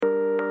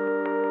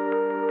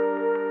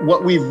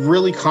What we've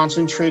really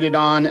concentrated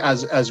on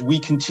as we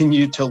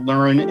continue to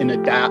learn and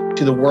adapt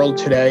to the world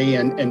today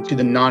and to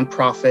the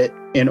nonprofit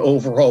and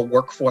overall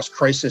workforce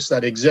crisis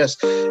that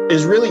exists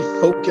is really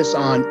focus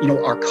on,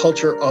 our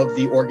culture of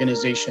the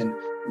organization,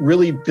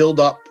 really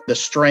build up the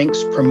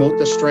strengths, promote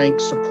the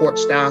strengths, support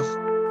staff.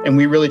 And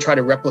we really try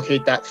to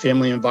replicate that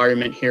family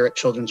environment here at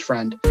Children's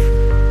Friend.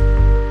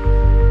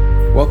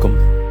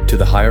 Welcome to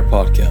the Hire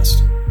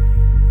Podcast.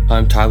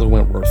 I'm Tyler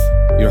Wentworth,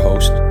 your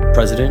host,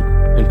 president,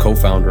 and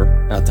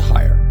co-founder at The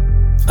Hire.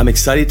 I'm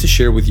excited to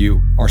share with you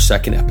our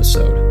second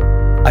episode.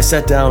 I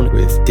sat down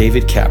with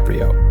David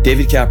Caprio.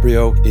 David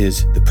Caprio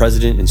is the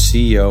president and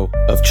CEO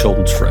of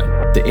Children's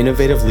Friend, the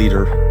innovative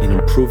leader in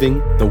improving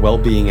the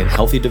well-being and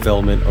healthy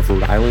development of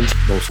Rhode Island's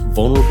most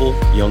vulnerable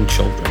young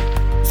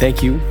children.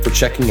 Thank you for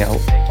checking out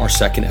our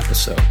second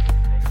episode.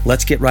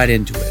 Let's get right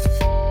into it.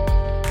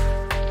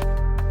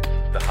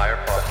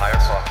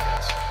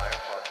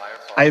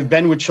 I have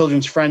been with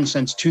Children's Friend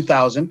since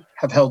 2000,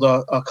 have held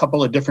a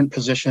couple of different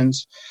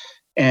positions,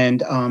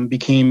 and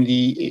became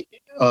the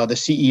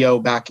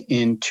CEO back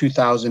in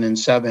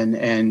 2007.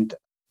 And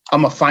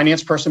I'm a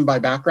finance person by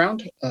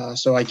background.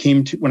 So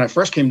when I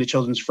first came to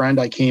Children's Friend,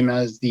 I came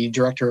as the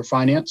director of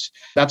finance.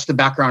 That's the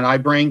background I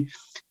bring,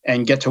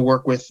 and get to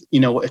work with,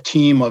 a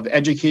team of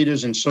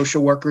educators and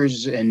social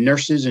workers and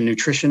nurses and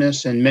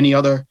nutritionists and many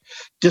other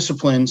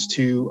disciplines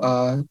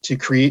to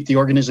create the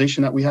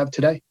organization that we have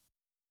today.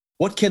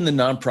 What can the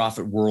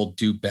nonprofit world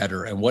do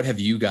better? And what have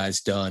you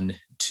guys done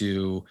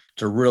to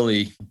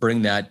really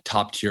bring that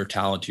top tier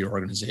talent to your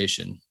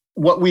organization?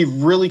 What we've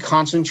really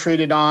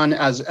concentrated on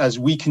as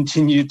we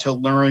continue to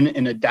learn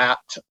and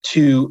adapt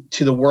to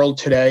the world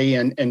today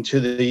and to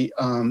the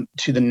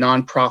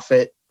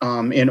nonprofit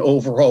and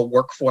overall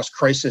workforce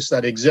crisis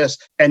that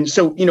exists. And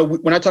so,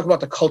 when I talk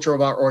about the culture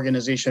of our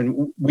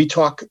organization,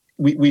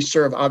 we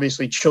serve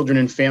obviously children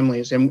and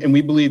families, and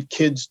we believe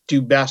kids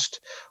do best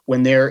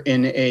when they're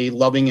in a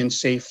loving and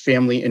safe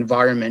family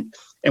environment.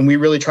 And we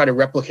really try to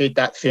replicate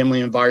that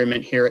family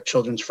environment here at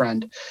Children's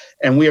Friend.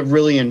 And we have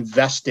really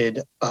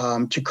invested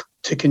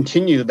to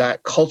continue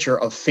that culture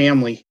of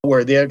family.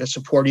 We're there to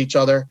support each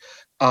other.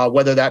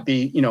 Whether that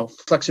be,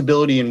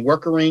 flexibility in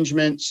work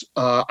arrangements,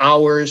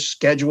 hours,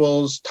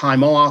 schedules,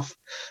 time off,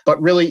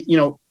 but really,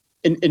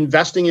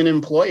 investing in an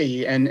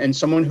employee and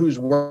someone who's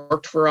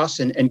worked for us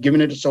and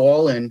given it its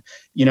all and,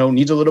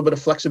 needs a little bit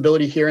of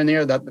flexibility here and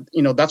there.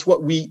 That's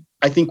what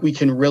I think we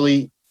can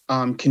really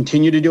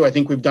continue to do. I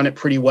think we've done it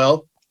pretty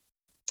well.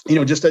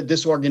 Just that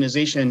this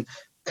organization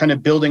kind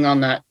of building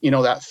on that,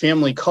 that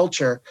family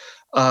culture.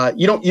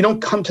 You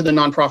don't come to the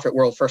nonprofit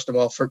world, first of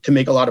all, to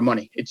make a lot of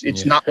money.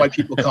 It's not why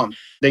people come.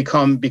 They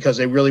come because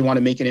they really want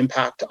to make an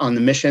impact on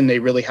the mission. They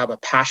really have a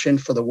passion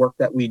for the work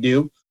that we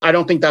do. I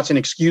don't think that's an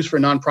excuse for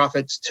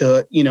nonprofits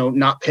to,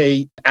 not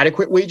pay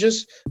adequate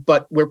wages,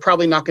 but we're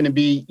probably not going to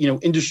be,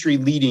 industry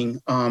leading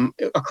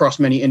across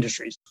many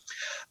industries.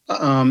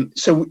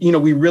 So,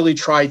 we really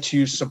try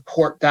to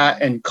support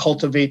that and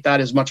cultivate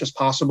that as much as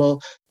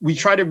possible. We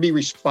try to be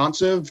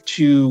responsive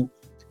to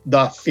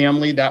the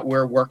family that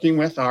we're working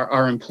with,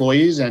 our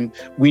employees. And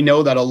we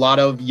know that a lot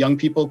of young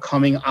people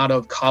coming out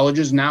of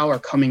colleges now are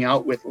coming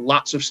out with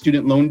lots of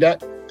student loan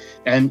debt.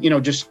 And,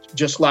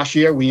 just last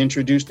year, we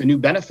introduced a new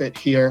benefit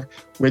here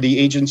where the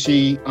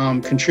agency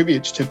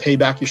contributes to pay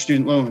back your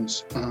student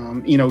loans,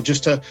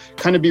 just to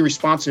kind of be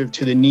responsive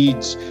to the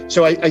needs.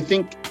 So I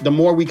think the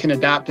more we can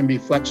adapt and be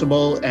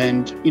flexible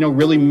and,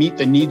 really meet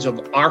the needs of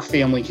our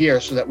family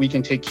here so that we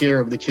can take care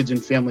of the kids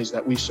and families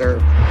that we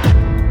serve.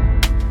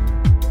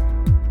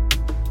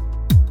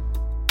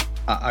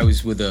 I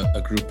was with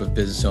a group of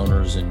business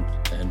owners and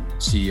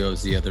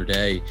CEOs the other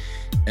day,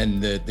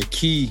 and the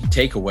key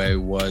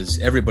takeaway was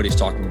everybody's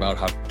talking about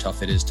how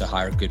tough it is to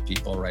hire good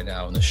people right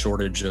now and the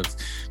shortage of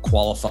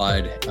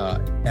qualified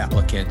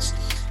applicants.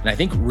 And I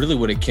think really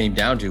what it came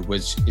down to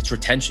was it's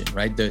retention,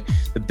 right? The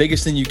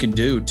biggest thing you can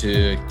do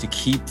to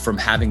keep from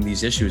having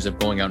these issues of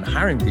going out and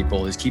hiring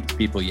people is keep the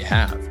people you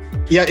have.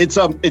 Yeah, it's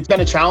been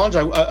a challenge.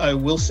 I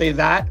will say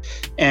that,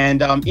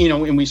 and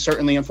and we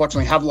certainly,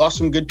 unfortunately, have lost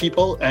some good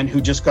people and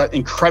who just got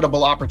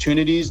incredible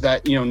opportunities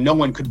that no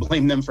one could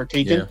blame them for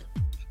taking. Yeah.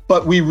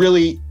 But we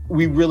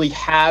really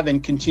have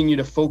and continue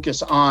to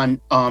focus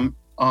on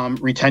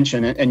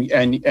retention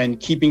and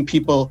keeping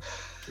people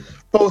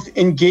both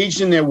engaged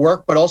in their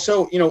work, but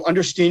also,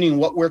 understanding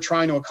what we're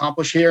trying to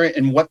accomplish here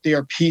and what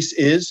their piece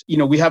is.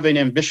 We have an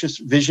ambitious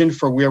vision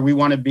for where we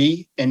want to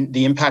be and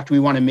the impact we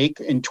want to make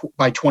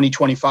by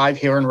 2025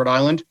 here in Rhode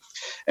Island.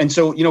 And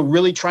so,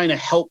 really trying to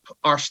help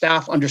our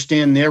staff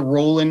understand their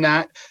role in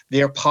that,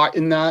 their part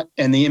in that,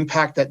 and the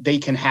impact that they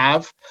can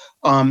have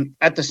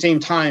at the same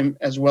time,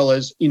 as well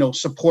as,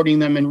 supporting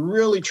them and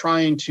really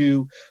trying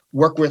to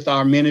work with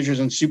our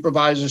managers and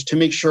supervisors to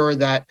make sure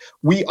that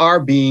we are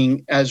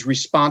being as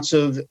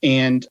responsive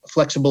and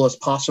flexible as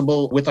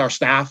possible with our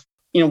staff.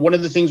 One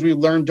of the things we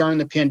learned during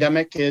the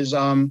pandemic is,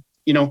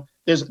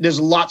 there's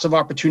lots of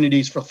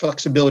opportunities for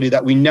flexibility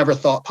that we never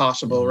thought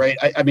possible, right?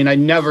 I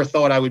never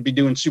thought I would be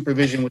doing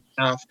supervision with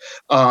staff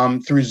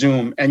through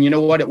Zoom. And you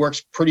know what? It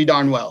works pretty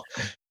darn well.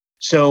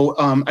 So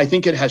I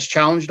think it has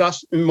challenged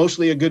us in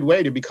mostly a good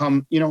way to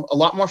become, a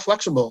lot more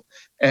flexible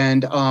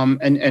and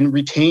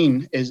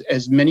retain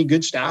as many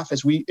good staff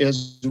as we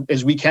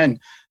can.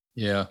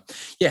 Yeah.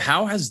 Yeah.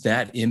 How has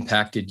that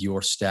impacted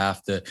your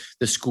staff, the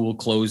school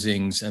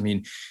closings? I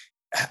mean,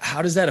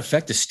 how does that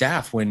affect the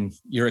staff when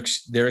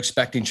they're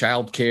expecting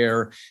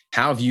childcare?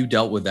 How have you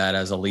dealt with that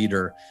as a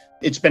leader?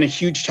 It's been a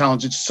huge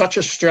challenge. It's such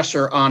a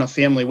stressor on a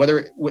family,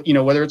 whether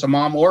it's a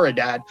mom or a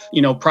dad.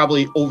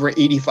 Probably over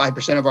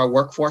 85% of our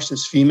workforce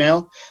is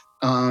female.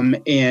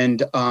 In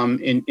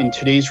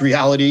today's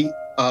reality,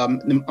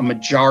 a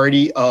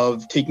majority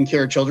of taking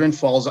care of children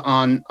falls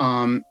on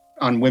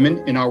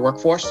women in our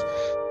workforce.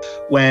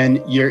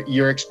 When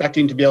you're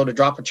expecting to be able to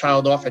drop a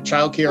child off at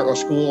childcare or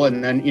school,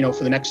 and then,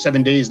 for the next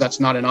 7 days,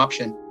 that's not an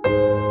option.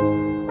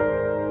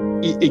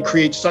 It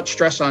creates such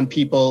stress on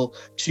people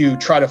to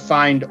try to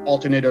find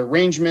alternate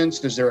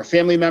arrangements. Is there a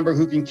family member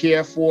who can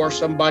care for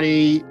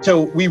somebody?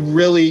 So we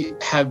really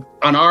have,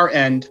 on our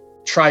end,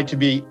 tried to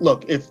be,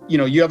 look, if,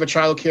 you have a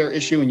childcare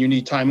issue and you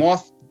need time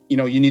off,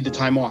 you need the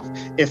time off.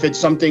 If it's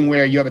something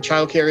where you have a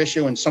childcare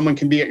issue and someone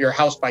can be at your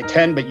house by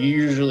 10, but you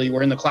usually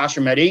were in the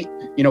classroom at 8,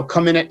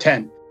 come in at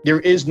 10. There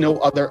is no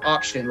other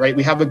option, right?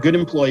 We have a good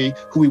employee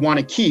who we want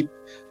to keep,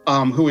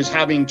 who is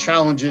having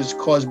challenges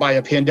caused by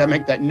a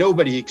pandemic that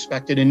nobody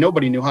expected and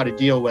nobody knew how to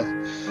deal with.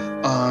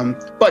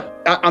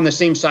 But on the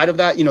same side of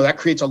that, that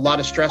creates a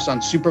lot of stress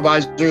on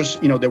supervisors.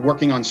 They're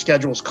working on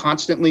schedules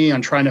constantly,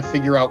 on trying to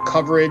figure out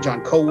coverage on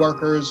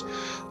coworkers.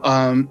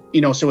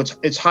 So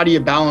it's how do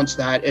you balance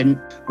that? And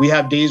we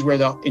have days where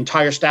the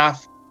entire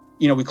staff,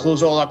 we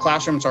close all our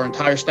classrooms, our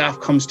entire staff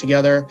comes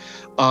together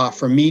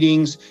for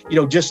meetings,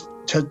 just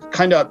to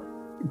kind of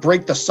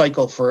break the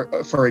cycle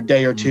for a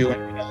day or two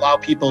and allow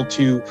people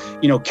to,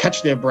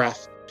 catch their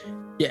breath.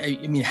 Yeah.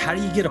 I mean, how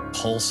do you get a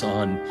pulse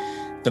on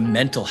the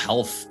mental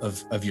health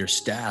of your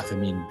staff? I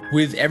mean,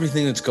 with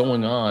everything that's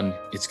going on,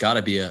 it's got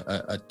to be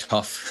a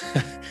tough,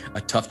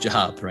 a tough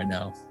job right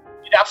now.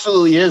 It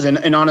absolutely is.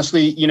 And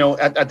honestly,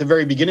 at the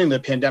very beginning of the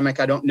pandemic,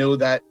 I don't know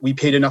that we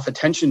paid enough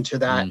attention to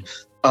that.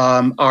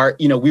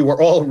 We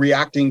were all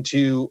reacting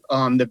to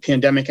the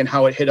pandemic and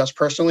how it hit us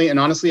personally. And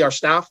honestly, our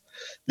staff,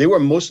 they were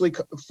mostly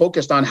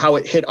focused on how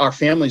it hit our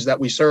families that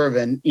we serve.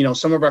 And,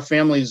 some of our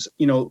families,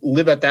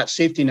 live at that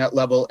safety net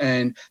level,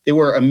 and there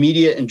were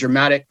immediate and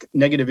dramatic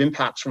negative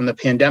impacts from the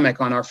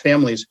pandemic on our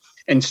families.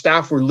 And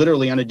staff were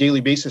literally on a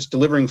daily basis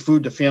delivering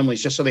food to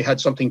families just so they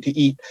had something to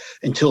eat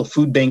until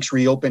food banks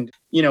reopened.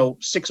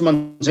 6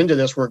 months into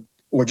this,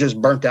 we're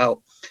just burnt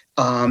out.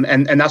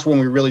 And that's when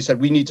we really said,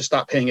 we need to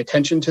stop paying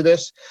attention to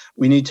this.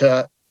 We need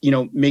to,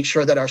 make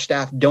sure that our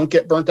staff don't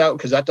get burnt out,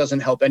 because that doesn't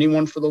help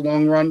anyone for the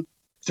long run.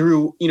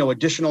 Through,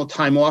 additional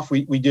time off,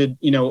 we did,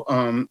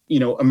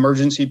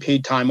 emergency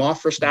paid time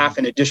off for staff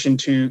in addition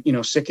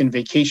to, sick and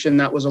vacation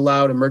that was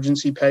allowed.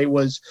 Emergency pay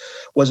was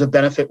a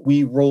benefit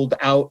we rolled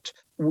out.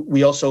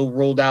 We also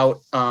rolled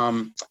out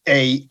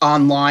a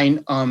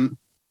online,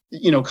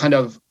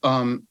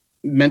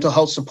 mental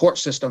health support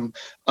system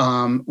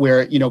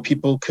where,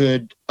 people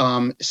could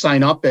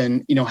sign up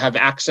and, have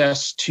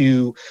access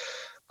to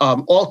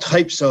all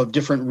types of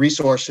different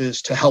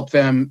resources to help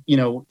them,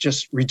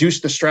 just reduce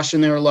the stress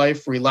in their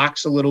life,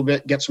 relax a little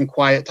bit, get some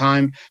quiet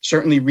time,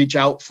 certainly reach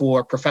out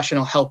for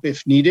professional help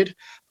if needed.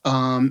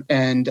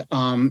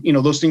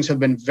 Those things have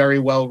been very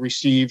well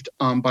received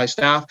by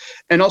staff,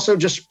 and also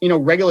just,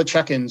 regular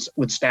check-ins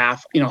with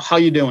staff, how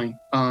you doing?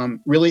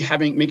 Really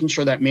making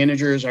sure that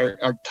managers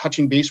are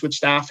touching base with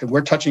staff and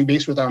we're touching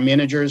base with our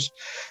managers.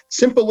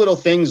 Simple little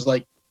things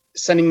like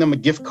sending them a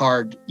gift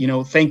card,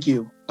 thank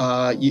you.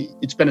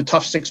 It's been a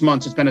tough 6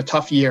 months. It's been a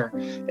tough year.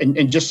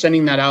 And just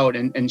sending that out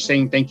and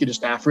saying thank you to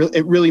staff,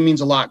 it really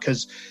means a lot,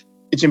 because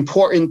it's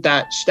important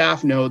that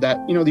staff know that,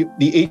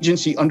 the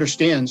agency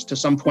understands to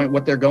some point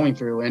what they're going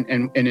through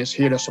and is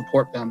here to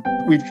support them.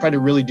 We've tried to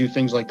really do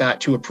things like that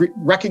to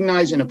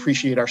recognize and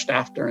appreciate our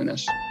staff during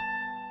this.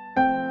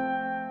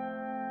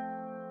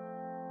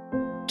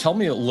 Tell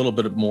me a little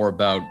bit more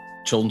about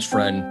Children's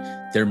Friend,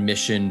 their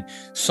mission,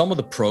 some of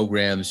the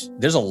programs.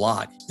 There's a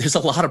lot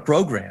of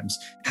programs.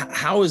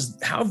 How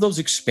have those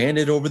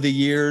expanded over the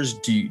years?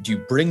 Do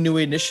you bring new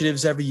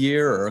initiatives every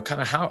year, or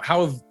kind of how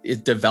have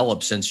it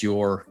developed since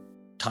your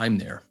time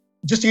there?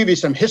 Just to give you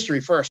some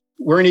history first,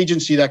 we're an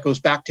agency that goes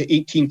back to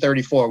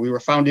 1834. We were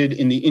founded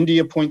in the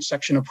India Point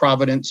section of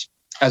Providence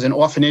as an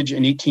orphanage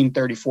in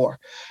 1834.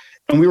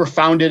 And we were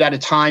founded at a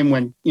time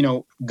when,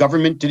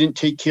 government didn't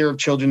take care of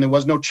children. There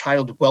was no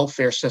child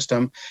welfare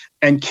system,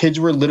 and kids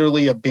were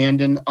literally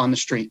abandoned on the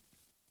street.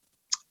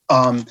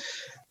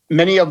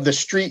 Many of the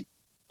street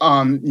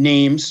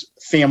names,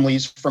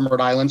 families from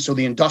Rhode Island, so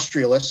the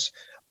industrialists,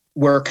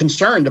 were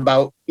concerned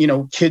about,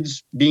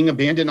 kids being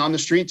abandoned on the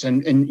streets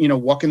and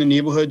walking the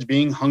neighborhoods,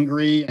 being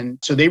hungry. And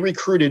so they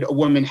recruited a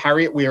woman,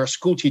 Harriet Ware, a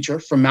school teacher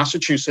from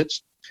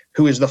Massachusetts,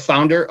 who is the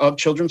founder of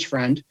Children's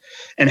Friend.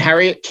 And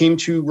Harriet came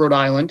to Rhode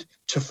Island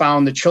to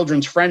found the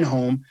Children's Friend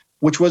Home,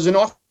 which was an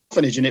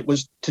orphanage. And it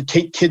was to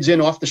take kids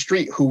in off the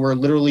street who were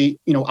literally,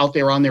 out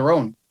there on their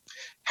own.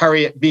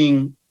 Harriet,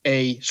 being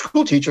a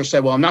school teacher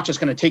said, well, I'm not just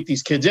going to take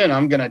these kids in,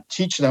 I'm going to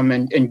teach them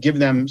and give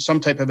them some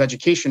type of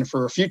education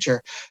for a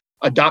future.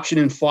 Adoption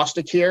and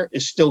foster care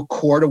is still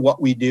core to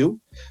what we do.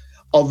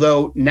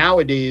 Although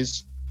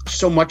nowadays,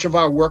 so much of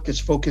our work is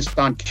focused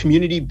on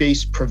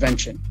community-based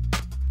prevention.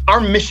 Our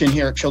mission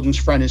here at Children's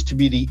Friend is to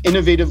be the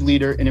innovative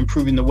leader in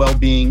improving the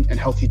well-being and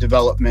healthy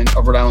development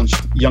of Rhode Island's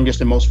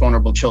youngest and most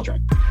vulnerable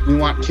children. We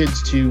want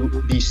kids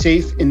to be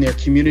safe in their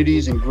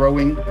communities and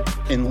growing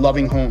in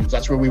loving homes.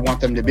 That's where we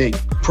want them to be.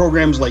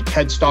 Programs like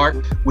Head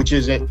Start, which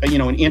is an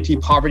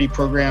anti-poverty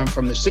program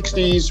from the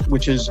 60s,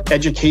 which is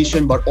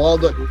education, but all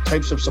the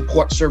types of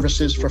support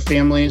services for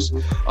families,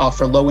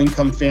 for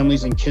low-income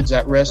families and kids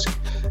at risk.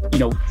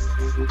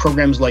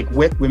 Programs like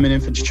WIC, Women,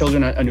 Infants,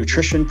 Children, a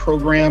nutrition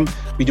program.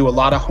 We do a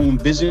lot of home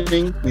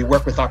visiting. We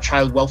work with our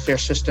child welfare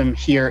system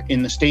here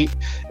in the state,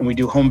 and we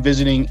do home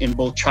visiting in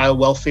both child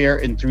welfare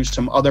and through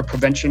some other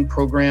prevention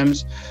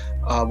programs.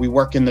 We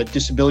work in the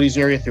disabilities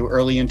area through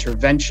early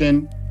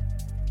intervention.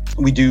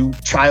 We do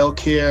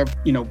childcare,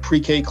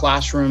 pre-K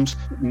classrooms,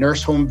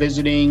 nurse home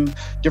visiting,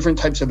 different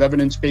types of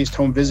evidence-based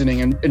home visiting,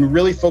 and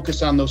really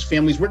focus on those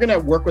families. We're going to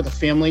work with a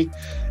family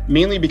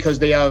mainly because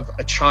they have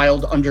a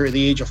child under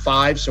the age of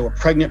 5, so a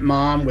pregnant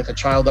mom with a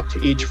child up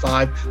to age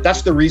 5.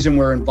 That's the reason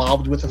we're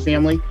involved with a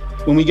family.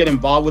 When we get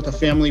involved with a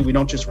family, we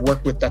don't just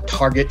work with that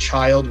target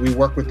child, we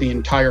work with the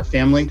entire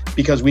family,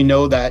 because we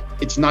know that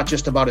it's not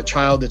just about a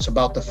child, it's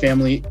about the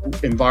family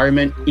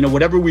environment.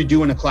 Whatever we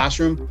do in a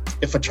classroom,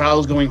 if a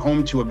child is going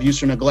home to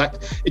abuse or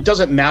neglect, it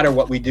doesn't matter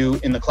what we do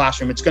in the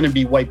classroom, it's going to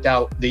be wiped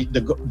out,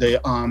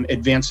 the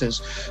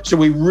advances. So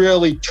we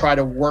really try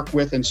to work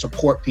with and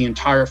support the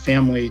entire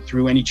family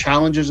through any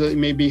challenges that they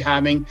may be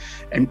having.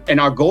 And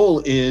our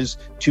goal is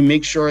to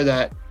make sure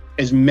that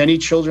as many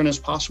children as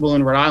possible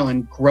in Rhode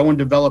Island grow and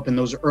develop in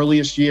those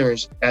earliest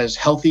years as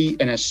healthy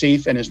and as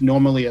safe and as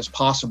normally as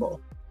possible.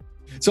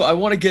 So I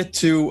want to get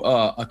to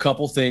a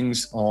couple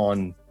things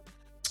on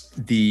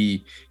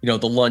the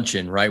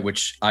luncheon, right?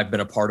 Which I've been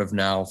a part of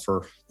now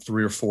for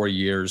 3 or 4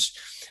 years.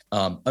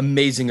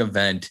 Amazing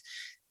event.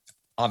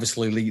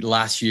 Obviously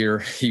last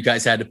year you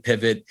guys had to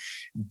pivot,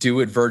 do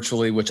it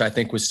virtually, which I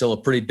think was still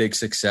a pretty big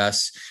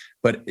success.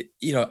 But,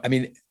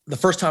 the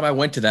first time I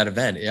went to that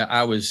event,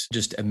 I was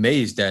just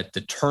amazed at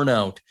the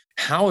turnout.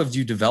 How have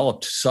you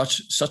developed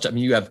such,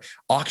 you have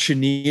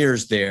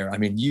auctioneers there.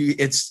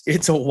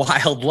 It's a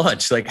wild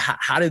lunch. Like,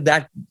 how did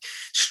that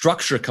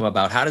structure come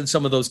about? How did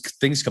some of those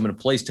things come into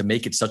place to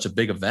make it such a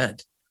big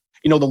event?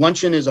 The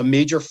luncheon is a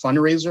major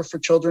fundraiser for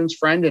Children's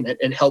Friend, and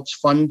it helps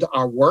fund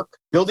our work.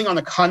 Building on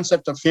the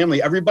concept of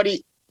family,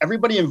 everybody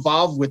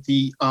involved with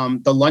the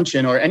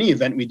luncheon or any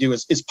event we do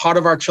is part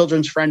of our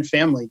Children's Friend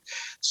family.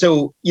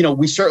 So,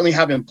 we certainly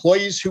have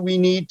employees who we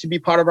need to be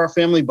part of our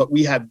family, but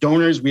we have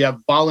donors, we have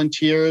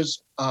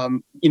volunteers,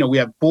 we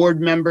have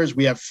board members,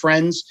 we have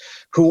friends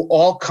who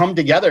all come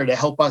together to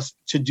help us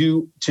to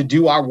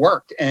do our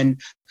work. And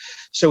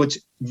so it's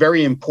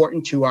very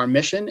important to our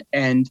mission.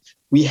 And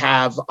we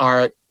have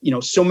our,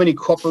 so many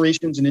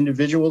corporations and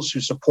individuals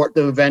who support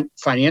the event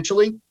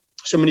financially,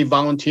 so many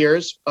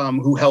volunteers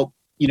who help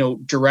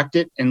direct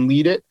it and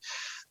lead it.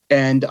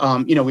 And,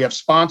 we have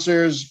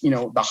sponsors,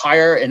 the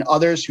Hire and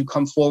others who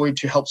come forward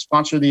to help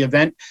sponsor the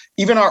event.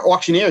 Even our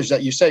auctioneers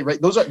that you say,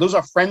 right? Those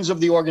are friends of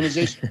the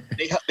organization.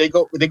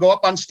 They go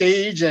up on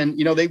stage and,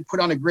 they put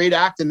on a great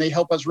act and they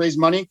help us raise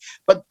money.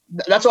 But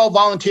that's all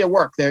volunteer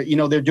work. They're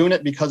doing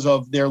it because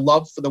of their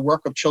love for the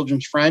work of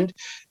Children's Friend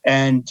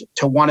and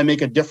to want to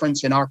make a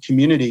difference in our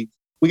community.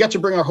 We got to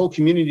bring our whole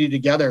community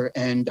together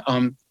and,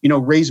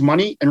 raise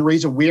money and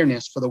raise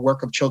awareness for the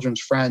work of Children's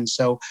Friends.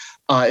 So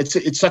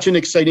it's such an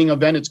exciting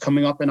event. It's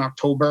coming up in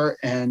October.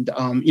 And,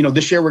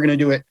 this year we're going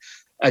to do it,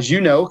 as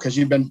you know, because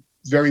you've been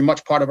very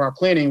much part of our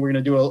planning. We're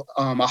going to do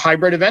a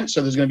hybrid event.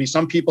 So there's going to be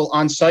some people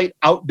on site,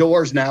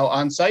 outdoors now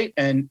on site,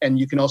 and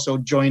you can also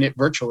join it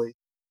virtually.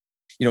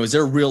 Is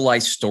there a real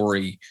life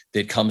story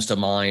that comes to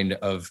mind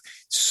of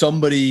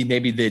somebody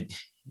maybe that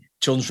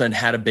Children's Friend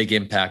had a big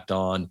impact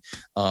on,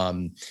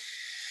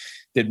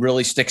 that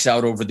really sticks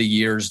out over the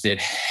years, that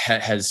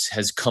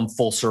has come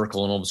full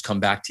circle and almost come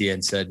back to you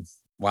and said,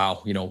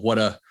 wow,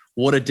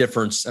 what a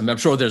difference. I'm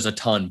sure there's a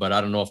ton, but I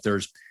don't know if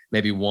there's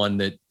maybe one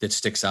that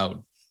sticks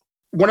out.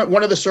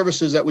 One of the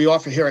services that we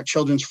offer here at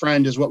Children's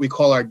Friend is what we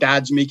call our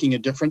Dads Making a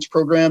Difference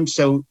program.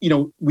 So,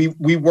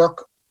 we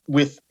work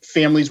with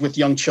families with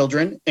young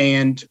children,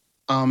 and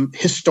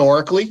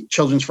historically,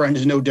 Children's Friend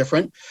is no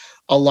different.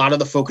 A lot of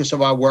the focus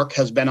of our work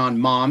has been on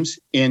moms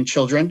and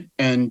children,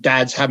 and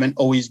dads haven't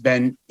always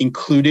been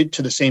included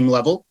to the same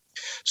level.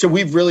 So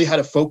we've really had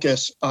a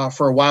focus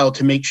for a while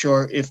to make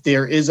sure if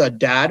there is a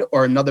dad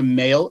or another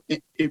male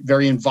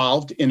very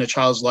involved in a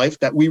child's life,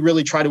 that we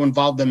really try to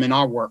involve them in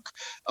our work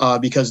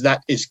because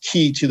that is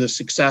key to the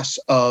success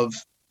of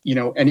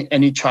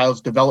any child's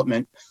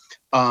development.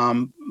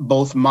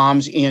 Both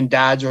moms and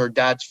dads, or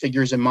dads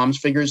figures and moms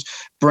figures,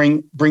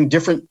 bring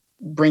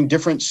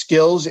different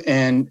skills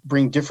and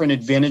bring different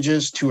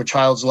advantages to a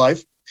child's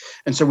life.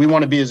 And so we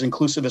want to be as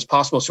inclusive as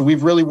possible. So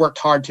we've really worked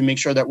hard to make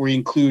sure that we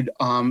include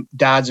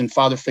dads and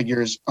father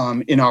figures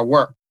in our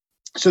work.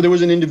 So there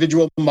was an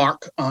individual,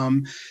 Mark,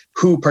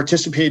 who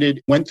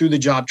participated, went through the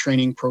job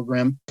training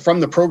program. From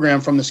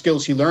the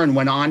skills he learned,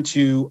 went on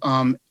to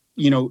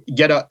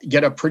get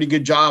a pretty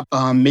good job,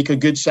 make a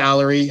good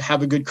salary,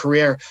 have a good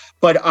career.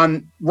 But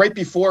right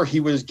before he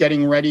was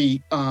getting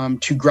ready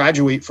to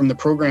graduate from the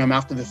program,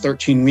 after the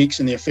 13 weeks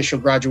and the official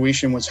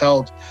graduation was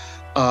held,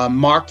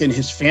 Mark and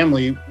his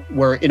family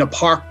were in a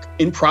park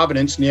in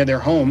Providence near their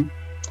home,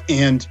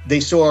 and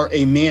they saw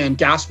a man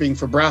gasping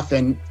for breath,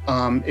 and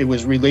it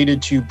was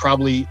related to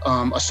probably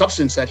a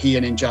substance that he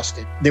had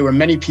ingested. There were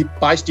many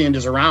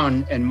bystanders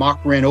around, and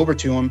Mark ran over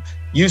to him.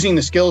 Using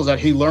the skills that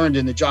he learned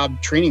in the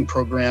job training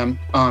program,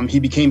 he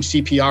became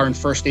CPR and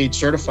first aid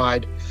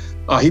certified.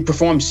 He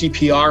performed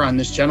CPR on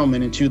this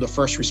gentleman until the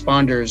first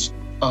responders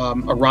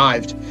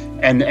arrived,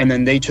 and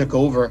then they took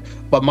over.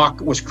 But Mark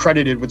was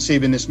credited with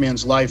saving this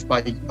man's life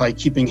by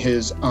keeping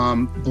his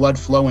blood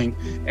flowing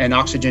and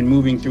oxygen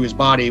moving through his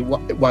body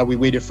while we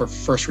waited for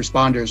first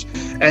responders.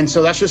 And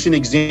so that's just an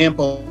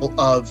example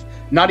of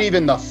not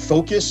even the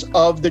focus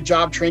of the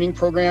job training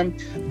program,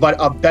 but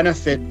a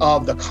benefit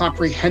of the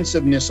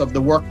comprehensiveness of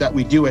the work that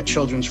we do at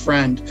Children's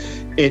Friend.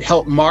 It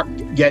helped Mark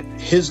get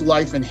his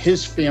life and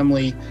his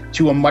family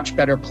to a much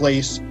better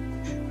place.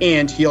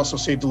 And he also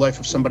saved the life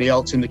of somebody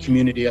else in the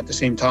community at the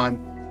same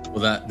time.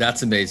 Well,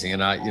 that's amazing.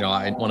 And I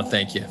want to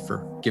thank you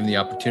for giving the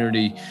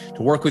opportunity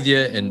to work with you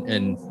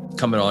and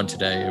coming on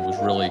today. It was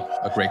really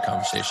a great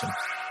conversation.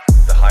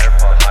 The Higher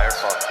Podcast.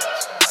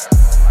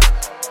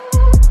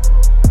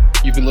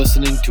 You've been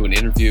listening to an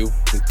interview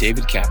with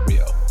David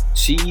Caprio,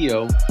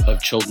 CEO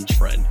of Children's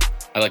Friend.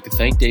 I'd like to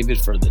thank David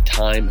for the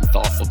time and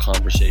thoughtful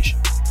conversation.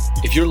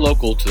 If you're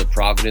local to the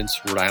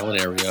Providence, Rhode Island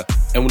area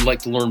and would like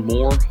to learn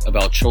more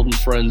about Children's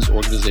Friends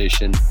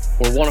organization,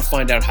 or want to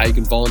find out how you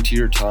can volunteer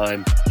your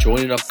time, join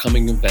an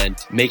upcoming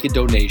event, make a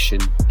donation,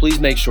 please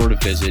make sure to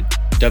visit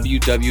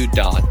www.cfsri.org.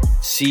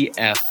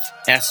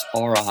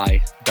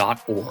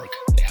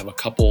 They have a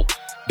couple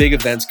big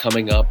events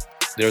coming up.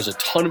 There's a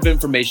ton of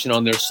information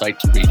on their site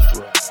to read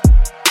through.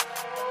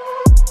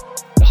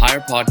 The Higher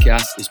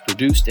Podcast is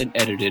produced and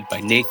edited by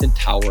Nathan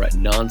Tower at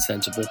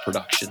Nonsensible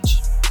Productions.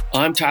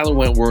 I'm Tyler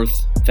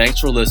Wentworth. Thanks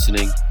for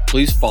listening.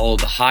 Please follow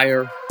The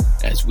Higher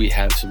as we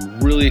have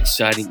some really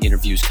exciting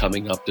interviews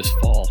coming up this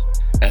fall.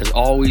 As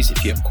always,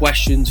 if you have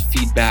questions,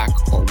 feedback,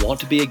 or want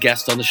to be a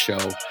guest on the show,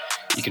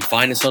 you can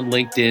find us on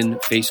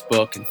LinkedIn,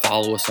 Facebook, and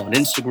follow us on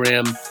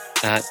Instagram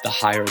at The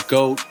Higher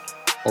Goat,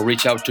 or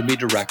reach out to me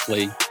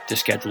directly to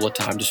schedule a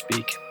time to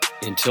speak.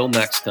 Until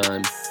next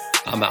time,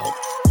 I'm out.